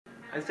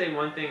I'd say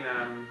one thing that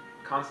I'm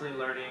constantly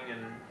learning,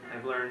 and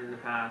I've learned in the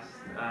past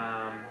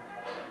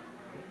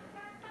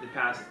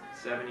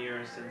 7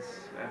 years since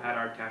I've had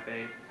Art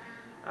Cafe,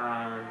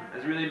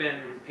 has really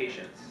been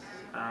patience.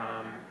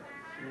 Um,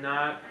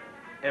 Not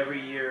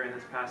every year in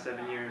this past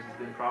 7 years has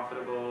been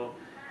profitable.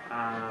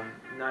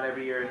 Not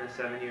every year in the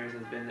 7 years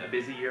has been a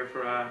busy year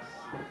for us.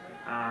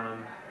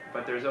 Um,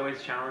 but there's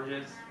always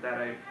challenges that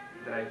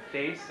I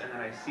face and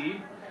that I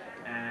see,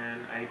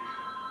 and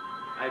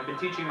I've been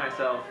teaching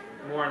myself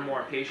more and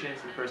more patience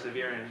and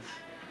perseverance,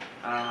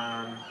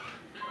 um,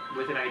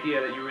 with an idea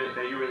that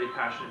you're really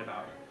passionate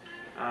about.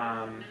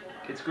 Um,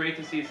 it's great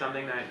to see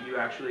something that you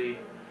actually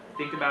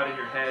think about in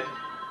your head,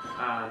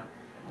 um,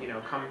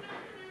 come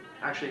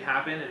actually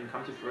happen and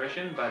come to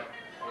fruition. But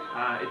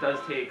it does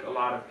take a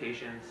lot of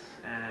patience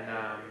and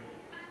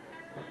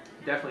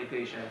definitely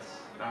patience.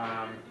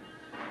 I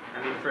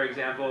mean, for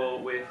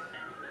example, with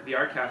the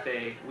Art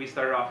Cafe, we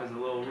started off as a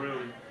little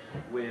room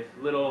with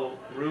little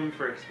room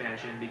for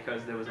expansion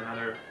because there was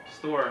another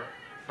store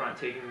front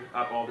taking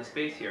up all the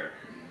space here.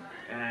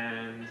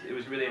 And it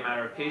was really a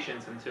matter of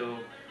patience until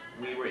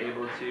we were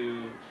able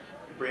to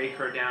break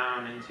her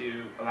down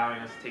into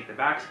allowing us to take the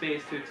back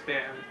space to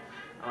expand,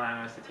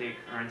 allowing us to take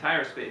our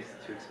entire space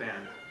to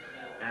expand.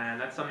 And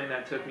that's something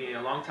that took me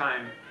a long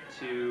time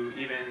to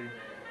even,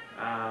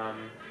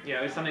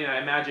 it was something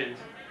I imagined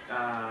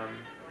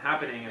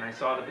happening, and I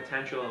saw the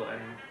potential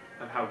and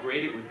of how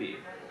great it would be.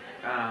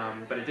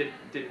 But it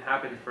didn't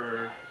happen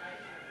for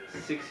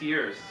 6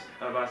 years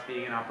of us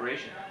being in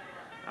operation.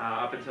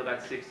 Up until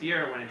that sixth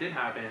year, when it did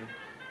happen,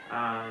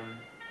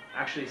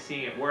 actually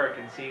seeing it work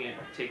and seeing it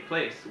take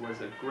place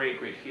was a great,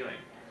 great feeling.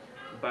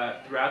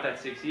 But throughout that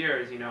 6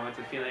 years, it's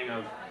a feeling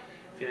of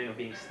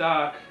being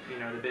stuck.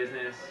 The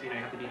business. You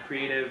have to be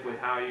creative with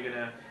how you're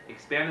gonna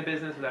expand the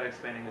business without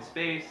expanding the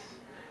space.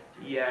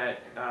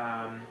 Yet,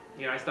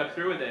 I stuck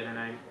through with it, and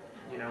I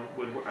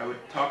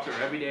would talk to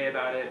her every day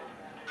about it.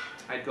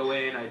 I'd go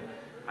in.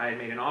 I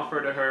made an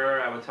offer to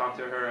her. I would talk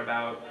to her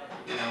about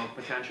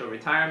potential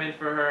retirement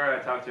for her. I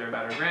talked to her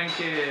about her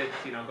grandkids.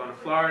 Going to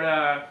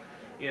Florida.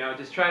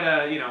 Just try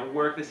to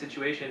work the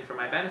situation for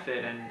my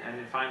benefit, and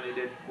it finally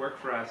did work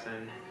for us,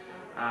 and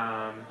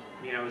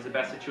it was the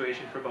best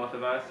situation for both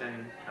of us,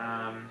 and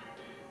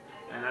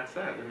that's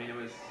that. I mean,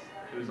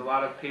 it was a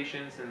lot of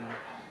patience and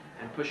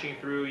pushing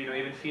through.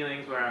 Even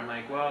feelings where I'm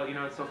like, well,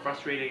 it's so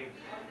frustrating.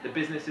 The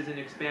business isn't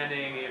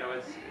expanding.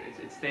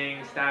 It's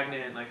staying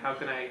stagnant. Like, how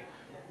can I,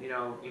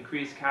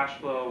 increase cash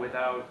flow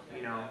without,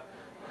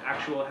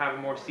 actual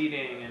having more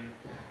seating? And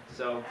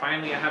so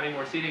finally having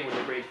more seating was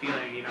a great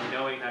feeling,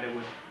 knowing that it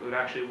would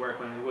actually work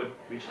when we would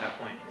reach that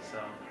point. So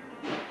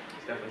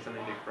it's definitely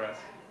something big for us.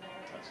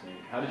 That's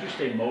neat. How did you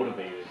stay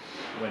motivated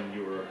when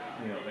you were,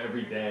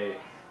 every day?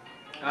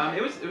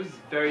 It was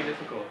very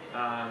difficult.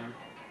 I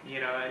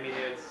mean,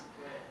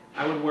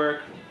 I would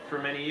work for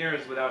many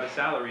years without a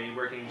salary,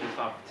 working just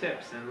off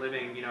tips and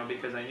living,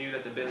 because I knew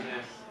that the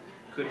business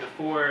couldn't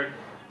afford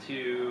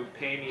to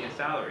pay me a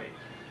salary.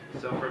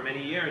 So for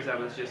many years, I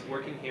was just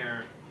working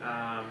here,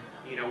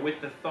 with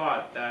the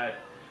thought that,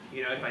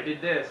 if I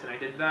did this and I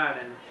did that,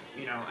 and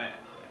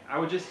I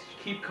would just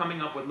keep coming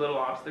up with little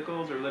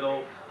obstacles or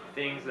little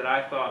things that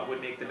I thought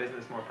would make the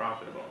business more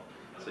profitable.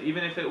 So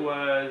even if it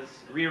was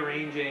we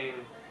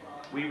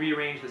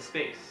rearranged the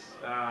space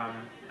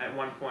at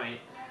one point,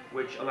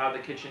 which allowed the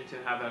kitchen to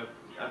have a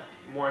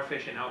more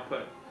efficient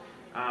output.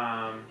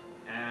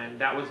 And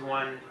that was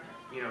one,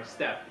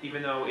 step.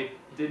 Even though it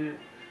didn't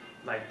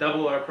like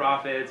double our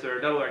profits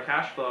or double our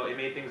cash flow, it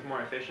made things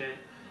more efficient,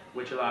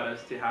 which allowed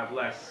us to have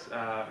less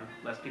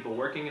people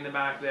working in the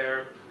back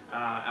there.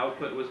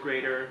 Output was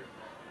greater.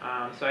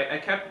 So I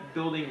kept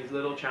building these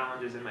little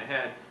challenges in my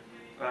head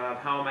of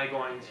how am I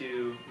going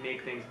to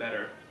make things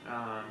better,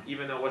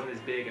 even though it wasn't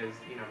as big as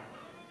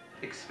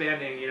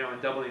expanding,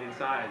 and doubling in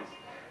size.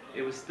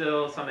 It was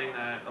still something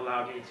that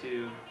allowed me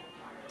to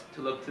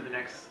look to the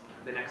next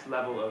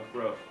level of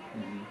growth.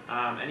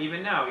 Mm-hmm. And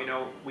even now,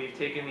 we've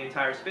taken the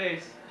entire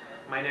space.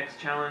 My next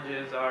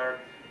challenges are,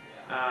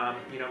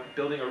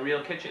 building a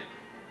real kitchen.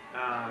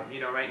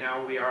 Right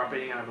now we are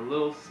operating out of a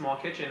little small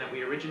kitchen that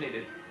we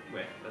originated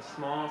with, a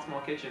small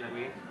kitchen that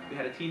we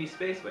had a teeny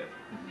space with.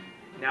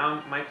 Mm-hmm.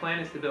 Now my plan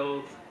is to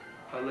build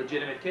a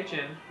legitimate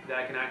kitchen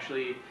that can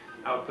actually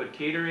output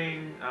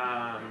catering,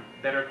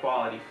 better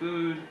quality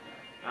food,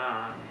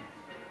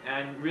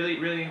 and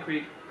really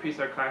increase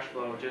our cash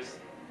flow. Just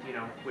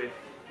with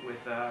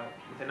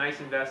a nice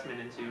investment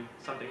into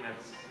something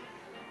that's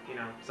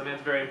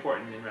very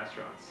important in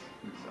restaurants.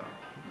 So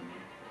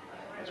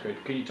that's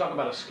great. Can you talk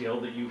about a skill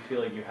that you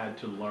feel like you had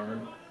to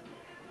learn?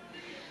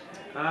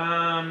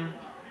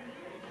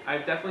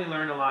 I've definitely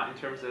learned a lot in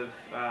terms of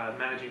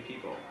managing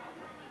people.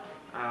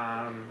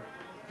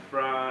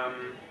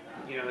 From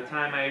the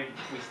time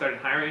we started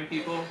hiring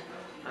people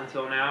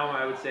until now,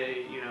 I would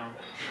say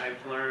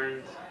I've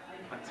learned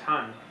a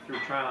ton through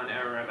trial and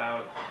error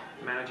about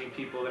managing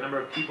people. The number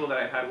of people that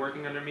I've had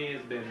working under me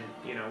has been,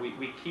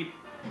 we keep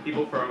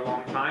people for a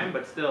long time,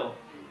 but still,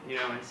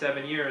 in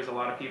 7 years, a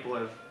lot of people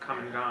have come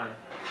and gone.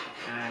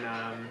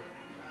 And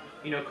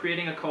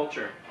creating a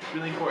culture. It's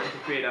really important to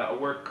create a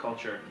work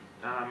culture.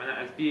 And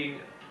as being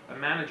a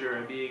manager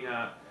and being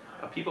a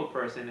people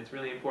person, it's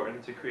really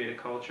important to create a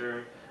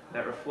culture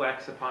that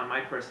reflects upon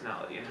my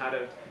personality, and how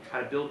to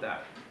build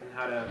that, and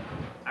how to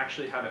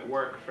actually have it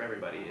work for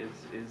everybody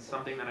is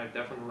something that I've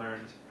definitely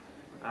learned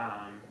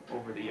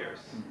over the years.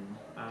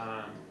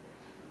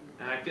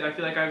 And I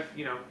feel like I've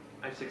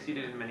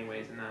succeeded in many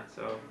ways in that.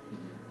 So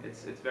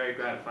it's very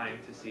gratifying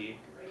to see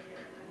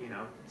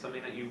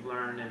something that you've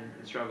learned and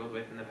struggled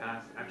with in the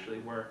past actually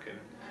work and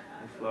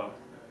flow.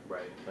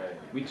 Right, right.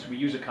 We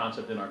use a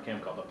concept in our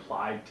camp called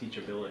applied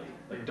teachability.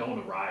 Like, don't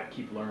arrive,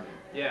 keep learning.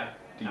 Yeah.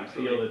 Do you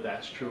absolutely. feel that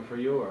that's true for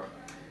you, or?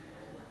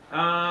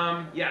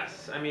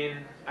 Yes. I mean,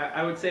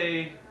 I would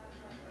say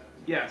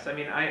yes. I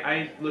mean,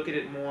 I look at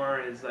it more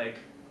as like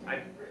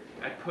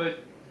I put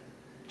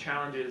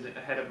challenges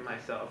ahead of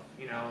myself.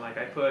 Like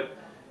I put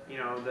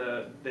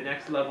the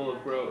next level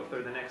of growth,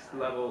 or the next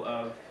level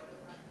of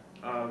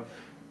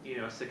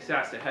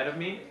success ahead of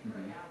me.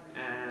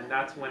 And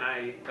that's what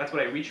I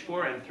reach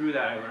for, and through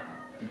that I learn.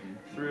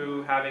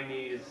 Through having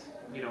these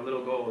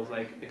little goals,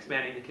 like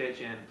expanding the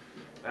kitchen,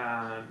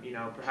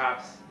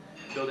 perhaps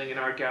building an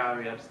art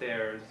gallery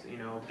upstairs,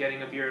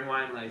 getting a beer and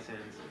wine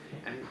license,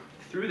 and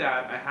through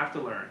that I have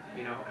to learn.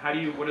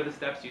 What are the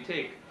steps you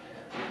take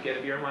to get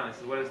a beer and wine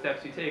license? What are the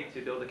steps you take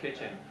to build a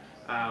kitchen?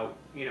 How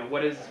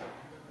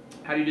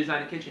do you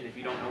design a kitchen if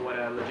you don't know what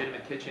a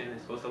legitimate kitchen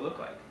is supposed to look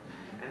like?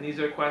 And these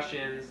are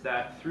questions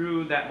that,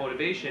 through that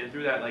motivation,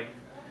 through that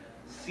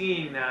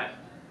seeing that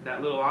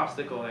little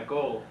obstacle, that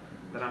goal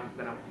that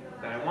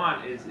I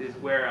want, is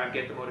where I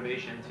get the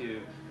motivation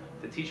to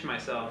teach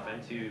myself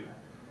and to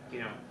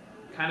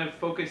kind of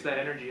focus that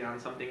energy on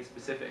something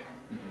specific.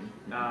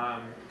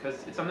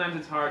 Because sometimes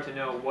it's hard to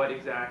know what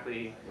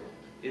exactly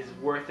is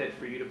worth it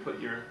for you to put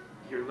your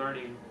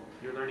learning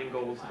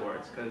goals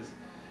towards, because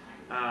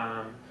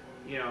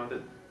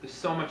there's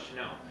so much to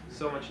know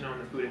in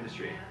the food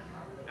industry.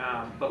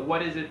 But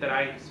what is it that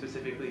I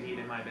specifically need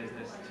in my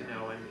business to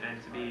know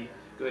and to be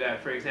good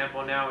at? For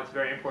example, now it's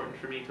very important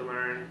for me to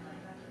learn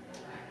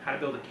how to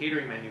build a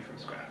catering menu from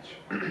scratch.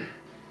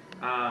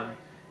 How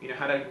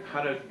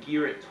to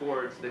gear it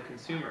towards the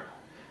consumer.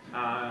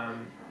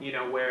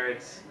 Where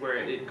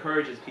it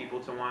encourages people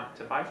to want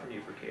to buy from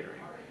you for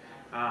catering.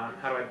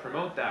 How do I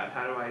promote that?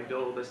 How do I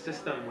build a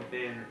system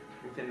within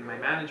my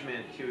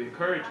management to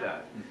encourage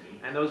that?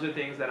 And those are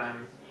things that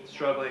I'm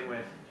struggling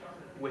with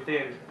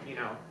within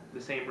the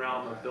same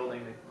realm of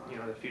building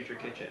the future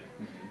kitchen.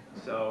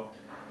 So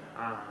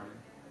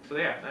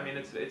yeah, I mean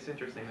it's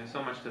interesting. There's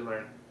so much to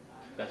learn.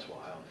 That's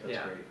wild. That's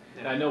Yeah. great. Yeah.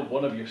 And I know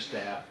one of your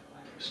staff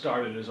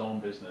started his own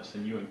business,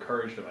 and you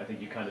encouraged him. I think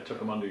you kind of took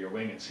him under your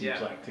wing, it seems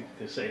Yeah. like,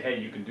 to say, hey,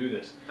 you can do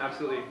this.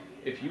 Absolutely.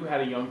 If you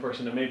had a young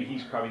person, and maybe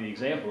he's probably the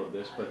example of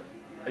this, but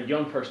a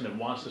young person that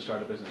wants to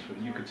start a business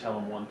with you, could tell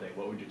him one thing,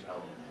 what would you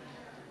tell him?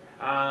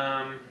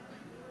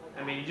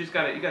 I mean, you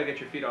gotta get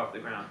your feet off the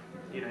ground.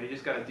 You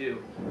just gotta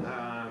do.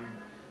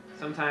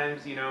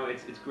 Sometimes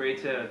it's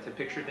great to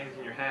picture things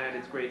in your head.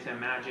 It's great to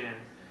imagine.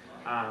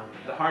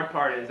 The hard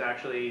part is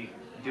actually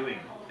doing,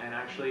 and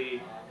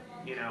actually,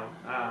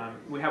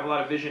 we have a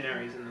lot of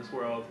visionaries in this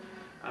world.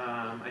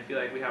 I feel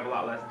like we have a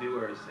lot less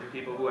doers, and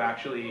people who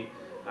actually,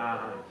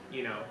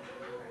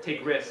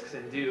 take risks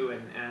and do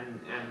and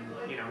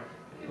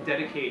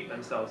dedicate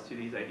themselves to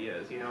these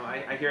ideas.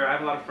 I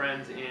have a lot of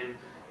friends in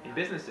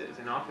businesses,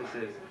 in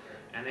offices,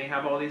 and they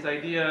have all these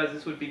ideas.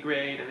 This would be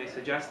great, and they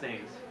suggest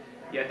things.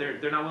 Yet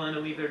they're not willing to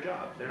leave their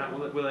job. They're not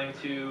willing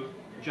to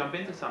jump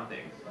into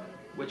something,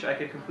 which I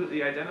can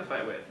completely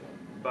identify with.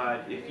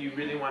 But if you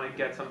really want to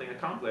get something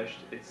accomplished,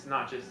 it's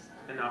not just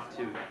enough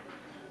to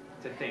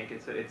think.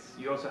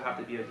 You also have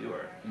to be a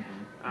doer.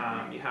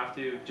 You have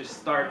to just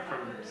start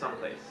from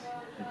someplace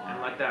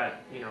and let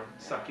that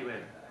suck you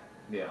in.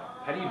 Yeah.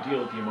 How do you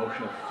deal with the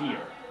emotion of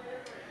fear?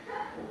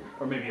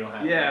 Or maybe you don't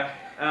have. Yeah.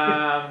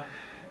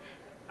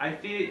 I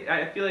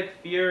feel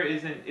like fear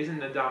isn't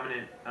the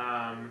dominant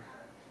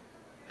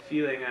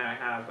feeling I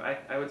have.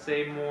 I would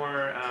say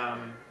more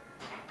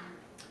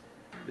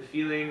the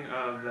feeling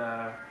of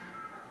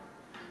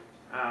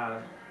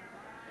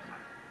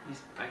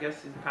I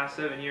guess in the past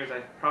 7 years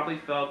I've probably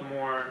felt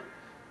more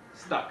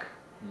stuck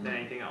than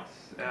anything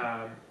else.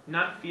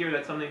 Not fear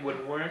that something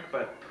wouldn't work,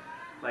 but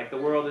like the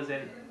world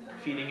isn't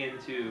feeding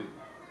into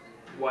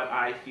what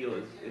I feel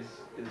is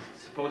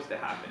supposed to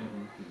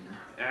happen.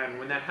 And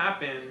when that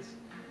happens,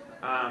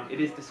 it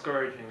is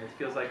discouraging. It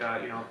feels like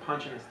a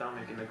punch in the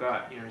stomach, in the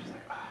gut. Just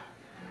like,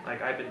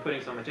 like I've been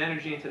putting so much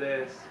energy into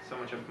this, so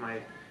much of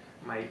my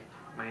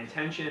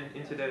intention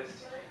into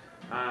this.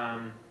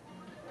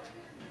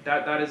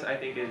 That is, I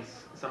think, is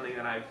something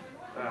that I've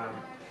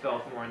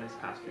felt more in this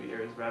past few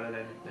years rather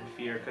than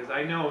fear, because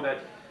I know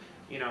that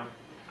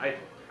I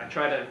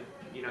try to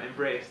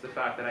embrace the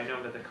fact that I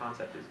know that the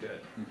concept is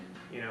good.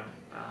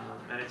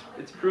 And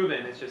it's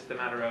proven. It's just a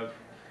matter of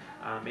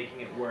making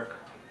it work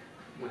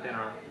within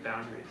our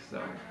boundaries.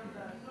 So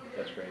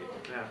that's great.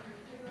 Yeah.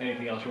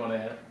 Anything else you want to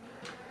add?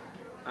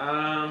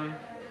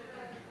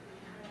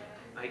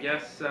 I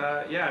guess,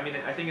 yeah, I mean,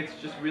 I think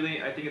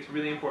it's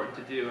really important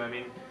to do. I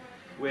mean,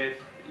 with,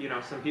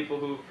 some people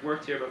who've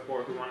worked here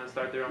before who want to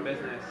start their own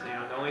business,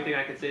 the only thing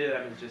I could say to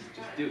them is just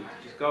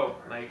go.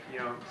 Like,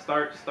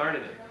 start at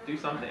it, do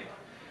something.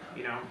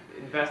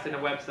 Invest in a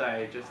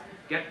website, just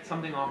get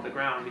something off the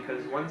ground,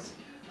 because once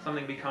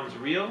something becomes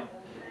real,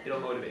 it'll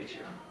motivate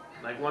you.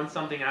 Like once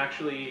something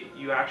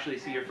you actually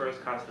see your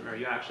first customer,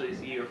 you actually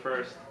see your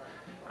first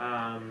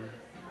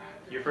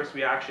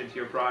reaction to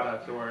your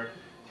product or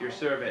to your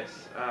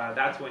service,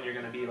 that's when you're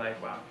going to be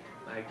like, wow,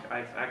 like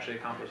I've actually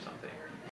accomplished something.